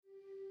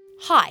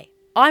Hi,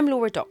 I'm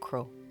Laura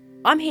Dockrell.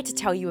 I'm here to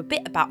tell you a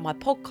bit about my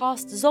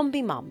podcast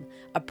Zombiemum,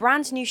 a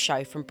brand new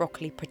show from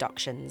Broccoli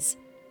Productions.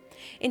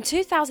 In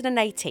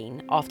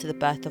 2018, after the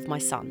birth of my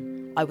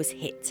son, I was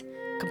hit,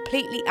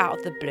 completely out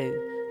of the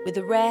blue, with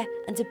a rare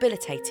and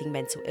debilitating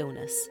mental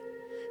illness.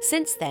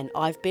 Since then,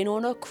 I've been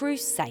on a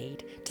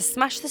crusade to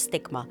smash the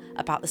stigma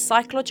about the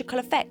psychological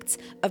effects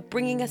of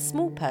bringing a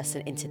small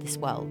person into this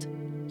world.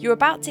 You're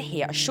about to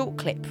hear a short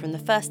clip from the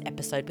first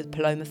episode with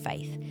Paloma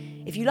Faith.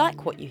 If you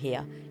like what you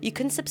hear, you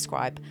can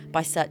subscribe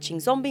by searching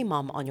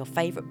Zombiemum on your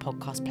favourite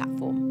podcast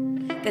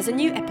platform. There's a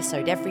new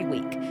episode every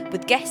week,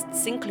 with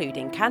guests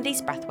including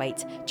Candice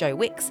Brathwaite, Joe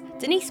Wicks,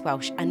 Denise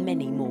Welsh and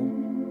many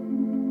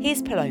more.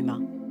 Here's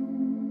Paloma.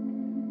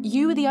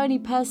 You were the only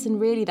person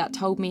really that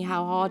told me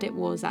how hard it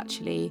was,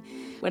 actually.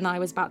 When I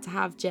was about to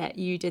have Jet,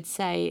 you did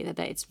say that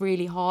it's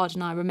really hard,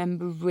 and I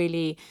remember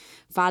really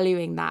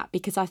valuing that,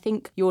 because I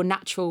think your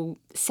natural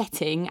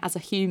setting as a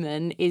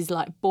human is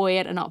like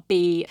buoyant and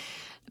upbeat.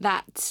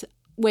 That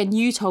when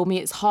you told me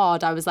it's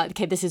hard, I was like,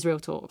 okay, this is real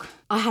talk.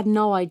 I had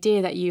no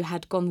idea that you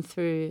had gone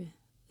through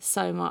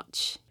so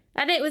much.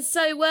 And it was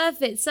so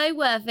worth it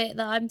that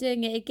I'm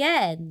doing it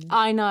again.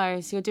 I know,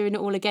 so you're doing it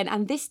all again.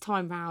 And this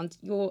time round,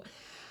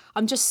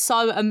 I'm just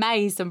so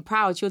amazed and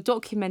proud. You're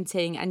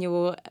documenting and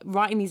you're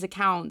writing these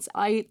accounts.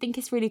 I think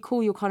it's really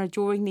cool. You're kind of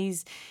drawing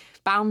these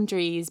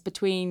boundaries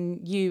between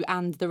you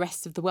and the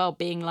rest of the world,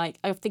 being like,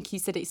 I think you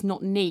said it's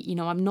not neat. You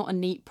know, I'm not a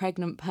neat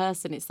pregnant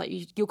person. It's like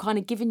you're kind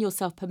of giving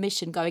yourself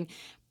permission, going,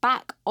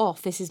 back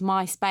off, this is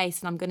my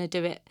space and I'm going to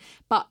do it.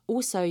 But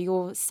also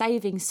you're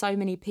saving so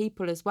many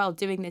people as well,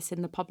 doing this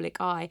in the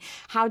public eye.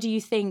 How do you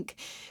think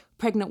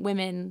pregnant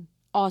women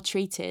are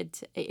treated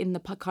in the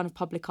kind of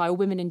public eye, or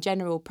women in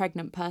general,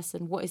 pregnant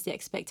person? What is the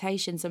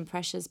expectations and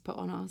pressures put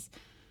on us?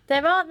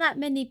 There aren't that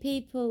many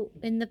people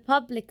in the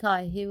public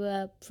eye who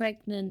are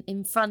pregnant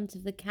in front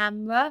of the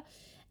camera.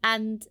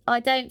 And I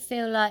don't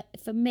feel like,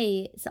 for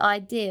me, it's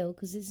ideal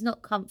because it's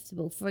not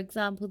comfortable. For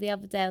example, the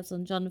other day I was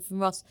on Jonathan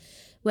Ross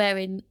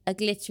wearing a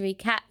glittery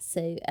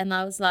catsuit and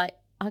I was like,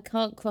 I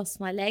can't cross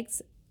my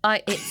legs.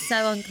 It's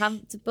so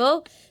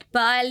uncomfortable,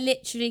 but I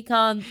literally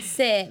can't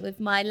sit with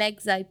my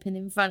legs open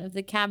in front of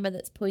the camera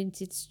that's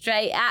pointed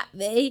straight at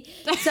me.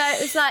 So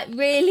it was like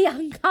really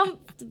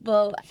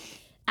uncomfortable.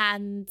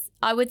 And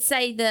I would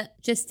say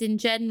that just in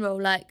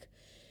general, like,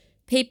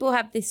 people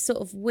have this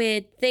sort of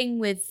weird thing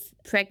with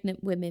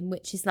pregnant women,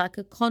 which is like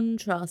a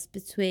contrast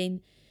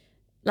between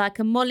like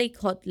a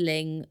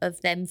mollycoddling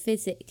of them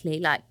physically,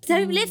 like,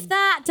 don't lift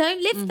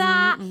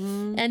that,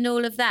 and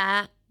all of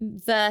that,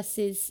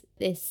 versus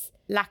this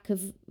lack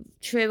of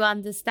true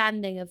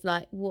understanding of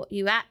like what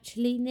you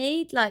actually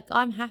need. Like,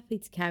 I'm happy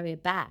to carry a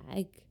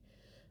bag.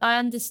 I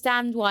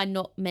understand why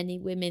not many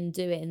women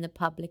do it in the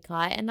public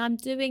eye, and I'm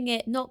doing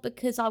it not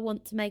because I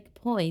want to make a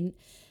point.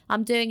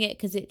 I'm doing it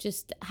because it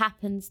just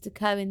happens to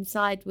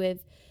coincide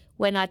with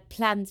when I'd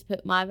planned to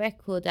put my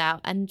record out.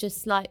 And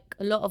just like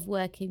a lot of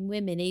working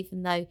women,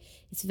 even though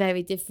it's a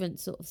very different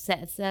sort of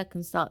set of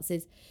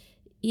circumstances,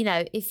 you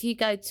know, if you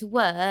go to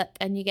work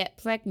and you get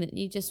pregnant,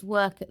 you just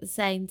work at the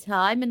same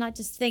time. And I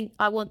just think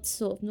I want to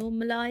sort of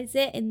normalise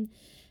it in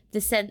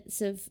the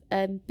sense of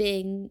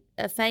being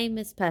a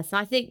famous person.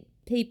 I think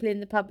people in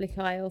the public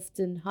eye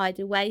often hide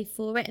away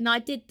for it. And I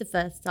did the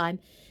first time.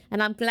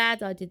 And I'm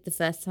glad I did the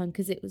first time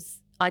because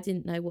I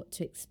didn't know what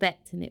to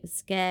expect and it was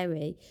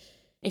scary.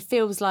 It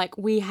feels like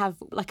we have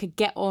like a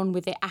get on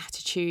with it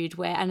attitude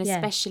and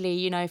especially,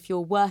 you know, if you're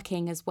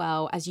working as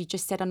well, as you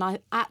just said, and I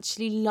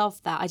actually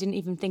love that. I didn't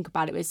even think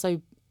about it. It's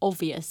so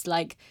obvious.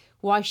 Like,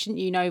 why shouldn't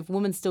you know if a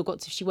woman's still got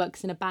to, if she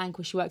works in a bank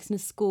or she works in a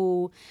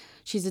school,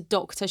 she's a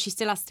doctor, she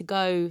still has to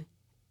go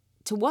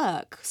to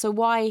work. So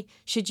why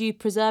should you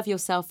preserve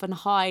yourself and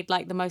hide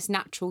like the most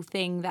natural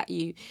thing that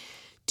you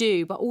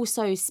do? But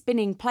also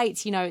spinning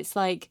plates, you know, it's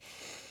like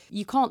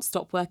you can't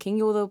stop working.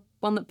 You're the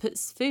one that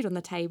puts food on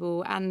the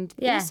table. And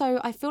also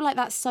I feel like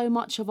that's so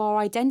much of our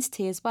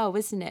identity as well,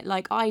 isn't it?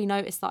 Like, I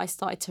noticed that I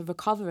started to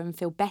recover and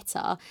feel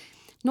better,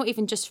 not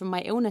even just from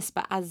my illness,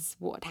 but as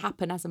what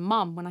happened as a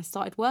mum when I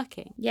started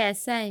working. Yeah,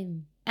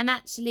 same. And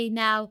actually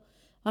now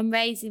I'm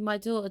raising my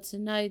daughter to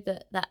know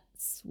that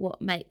that's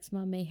what makes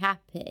mummy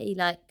happy.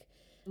 Like,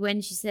 when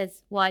she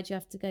says, why do you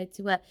have to go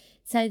to work?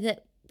 So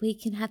that we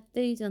can have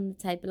food on the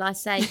table. I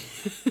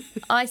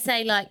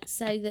say like,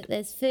 so that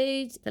there's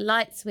food, the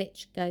light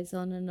switch goes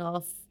on and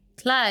off,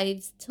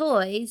 clothes,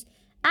 toys,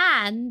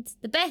 and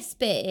the best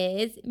bit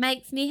is it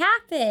makes me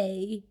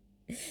happy.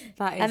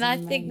 That is and I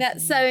amazing. think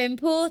that's so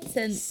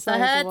important for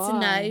her to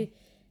know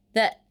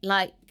that,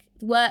 like,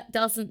 work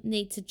doesn't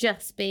need to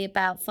just be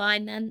about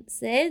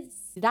finances.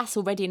 That's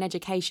already an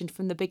education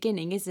from the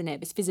beginning, isn't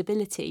it? It's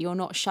visibility. You're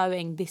not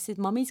showing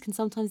mummies can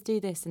sometimes do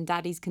this and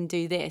daddies can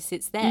do this.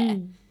 It's there.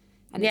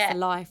 And it's the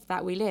life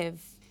that we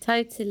live.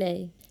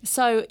 Totally.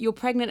 So you're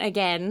pregnant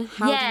again.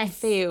 How do you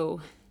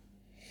feel?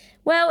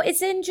 Well,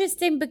 it's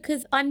interesting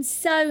because I'm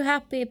so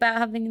happy about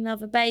having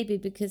another baby,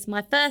 because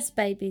my first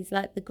baby is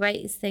like the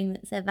greatest thing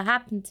that's ever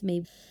happened to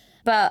me.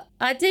 But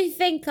I do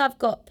think I've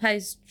got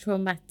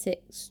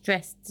post-traumatic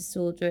stress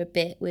disorder a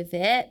bit with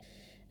it.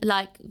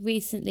 Like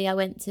recently I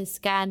went to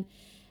scan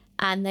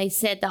and they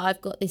said that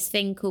I've got this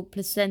thing called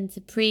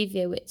placenta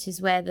previa, which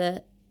is where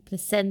the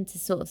placenta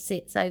sort of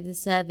sits over the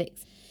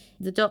cervix.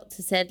 The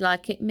doctor said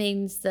like it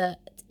means that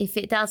if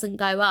it doesn't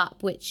go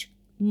up, which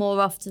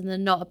more often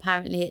than not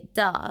apparently it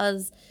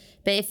does,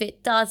 but if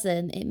it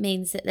doesn't, it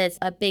means that there's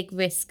a big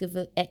risk of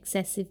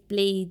excessive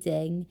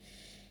bleeding.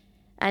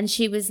 And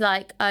she was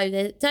like,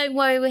 oh, don't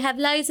worry, we have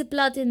loads of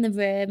blood in the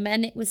room.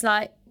 And it was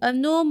like, a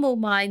normal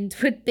mind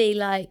would be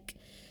like,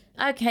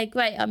 okay,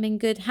 great, I'm in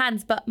good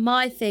hands. But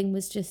my thing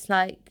was just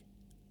like,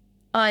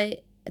 I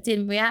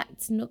didn't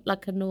react not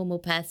like a normal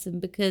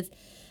person because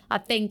I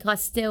think I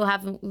still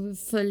haven't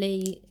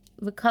fully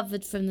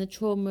recovered from the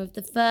trauma of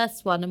the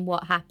first one and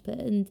what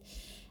happened.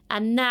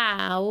 And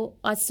now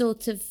I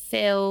sort of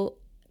feel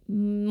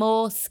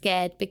more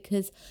scared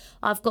because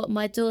I've got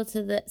my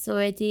daughter that's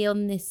already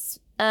on this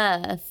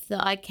earth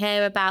that I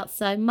care about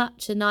so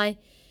much, and I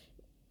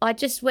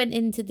just went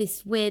into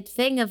this weird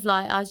thing of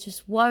like I was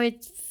just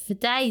worried for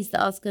days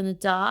that I was going to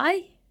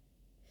die,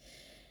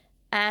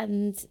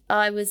 and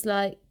I was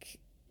like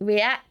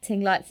reacting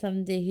like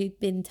somebody who'd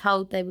been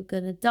told they were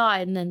going to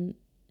die,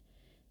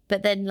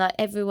 but then like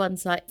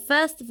everyone's like,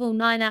 first of all,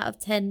 9 out of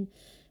 10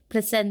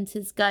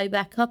 placentas go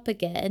back up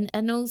again,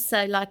 and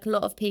also like a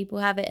lot of people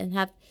have it and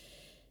have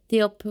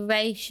the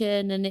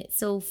operation and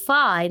it's all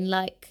fine,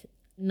 like.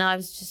 And I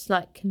was just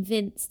like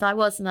convinced I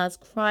was, and I was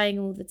crying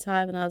all the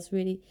time, and I was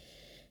really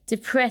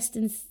depressed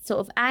and sort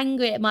of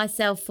angry at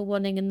myself for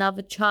wanting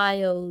another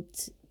child,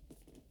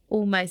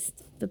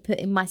 almost for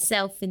putting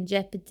myself in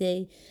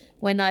jeopardy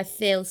when I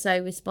feel so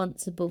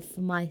responsible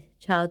for my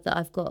child that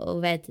I've got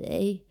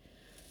already.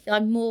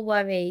 I'm more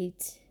worried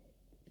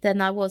than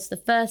I was the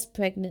first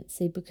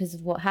pregnancy because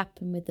of what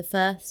happened with the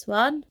first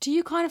one. Do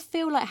you kind of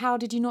feel like, how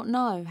did you not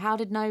know? How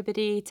did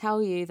nobody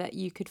tell you that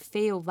you could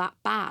feel that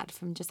bad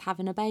from just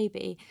having a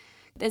baby?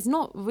 There's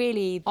not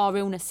really our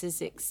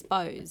illnesses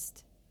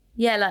exposed.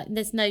 Yeah, like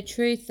there's no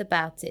truth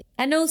about it.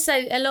 And also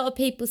a lot of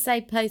people say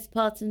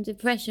postpartum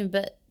depression,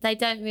 but they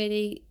don't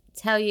really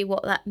tell you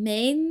what that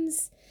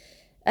means.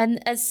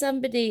 And as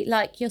somebody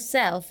like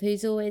yourself,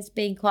 who's always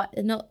been quite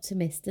an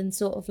optimist and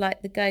sort of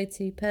like the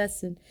go-to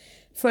person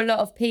for a lot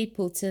of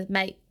people to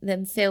make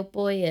them feel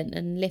buoyant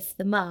and lift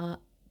them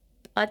up,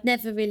 I'd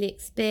never really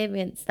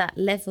experienced that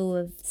level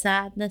of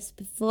sadness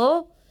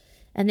before.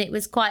 And it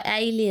was quite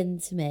alien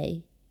to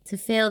me to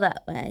feel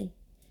that way.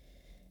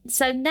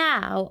 So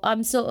now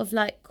I'm sort of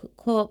like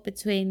caught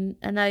between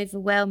an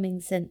overwhelming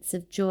sense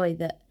of joy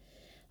that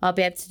I'll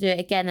be able to do it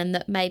again, and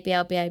that maybe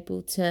I'll be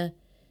able to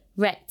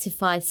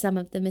rectify some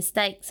of the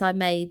mistakes I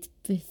made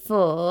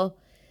before.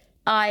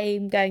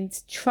 I'm going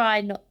to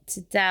try not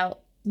to doubt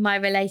my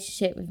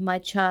relationship with my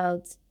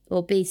child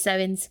or be so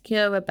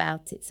insecure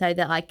about it, so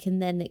that I can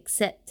then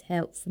accept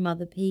help from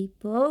other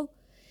people.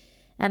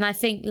 And I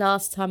think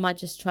last time I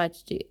just tried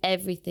to do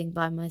everything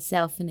by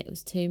myself and it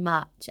was too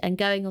much. And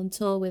going on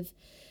tour with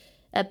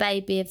a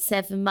baby of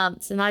 7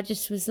 months, and I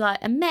just was like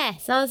a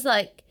mess. I was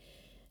like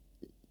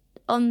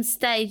on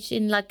stage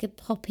in like a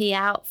poppy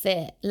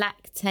outfit,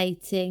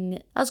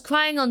 lactating. I was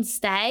crying on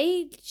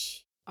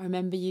stage. I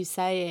remember you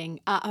saying,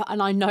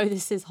 and I know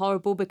this is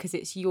horrible because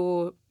it's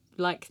your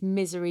like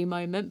misery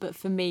moment, but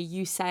for me,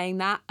 you saying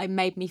that, it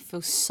made me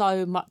feel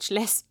so much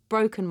less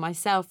broken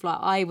myself. Like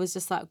I was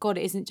just like, God,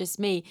 it isn't just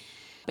me.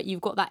 But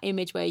you've got that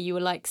image where you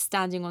were like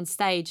standing on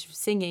stage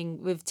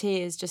singing with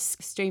tears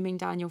just streaming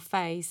down your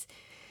face.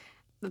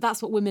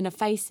 That's what women are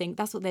facing.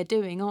 That's what they're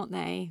doing, aren't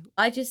they?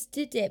 I just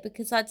did it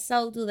because I'd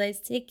sold all those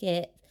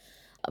tickets.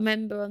 I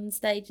remember on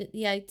stage at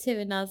the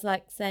O2 and I was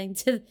like saying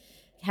to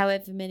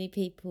however many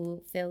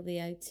people fill the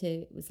O2,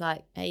 it was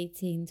like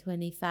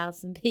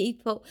 20,000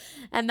 people.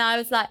 And I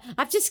was like,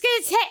 I'm just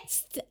going to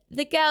text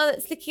the girl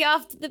that's looking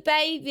after the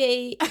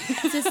baby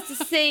just to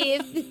see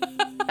if...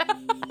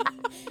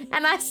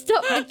 And I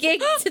stopped the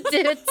gig to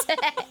do a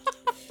text.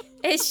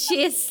 Is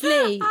she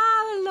asleep?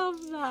 I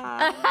love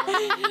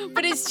that.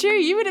 But it's true,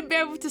 you wouldn't be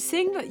able to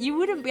sing that. You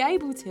wouldn't be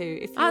able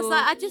to. If I was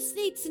like, I just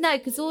need to know,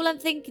 because all I'm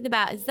thinking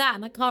about is that,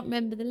 and I can't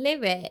remember the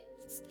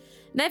lyrics.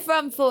 And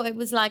everyone thought it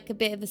was like a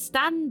bit of a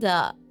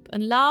stand-up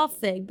and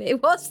laughing, but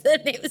it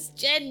wasn't. It was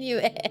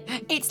genuine.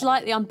 It's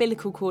like the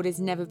umbilical cord has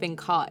never been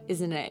cut,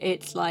 isn't it?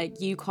 It's like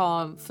you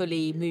can't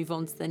fully move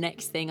on to the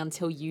next thing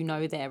until you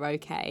know they're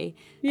okay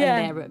and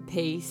they're at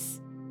peace.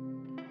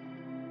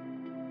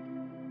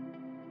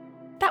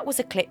 That was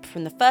a clip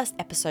from the first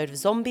episode of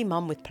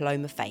Zombiemum with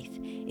Paloma Faith.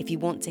 If you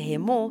want to hear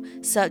more,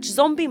 search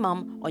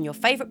Zombiemum on your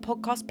favourite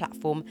podcast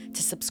platform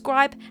to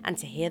subscribe and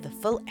to hear the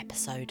full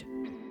episode.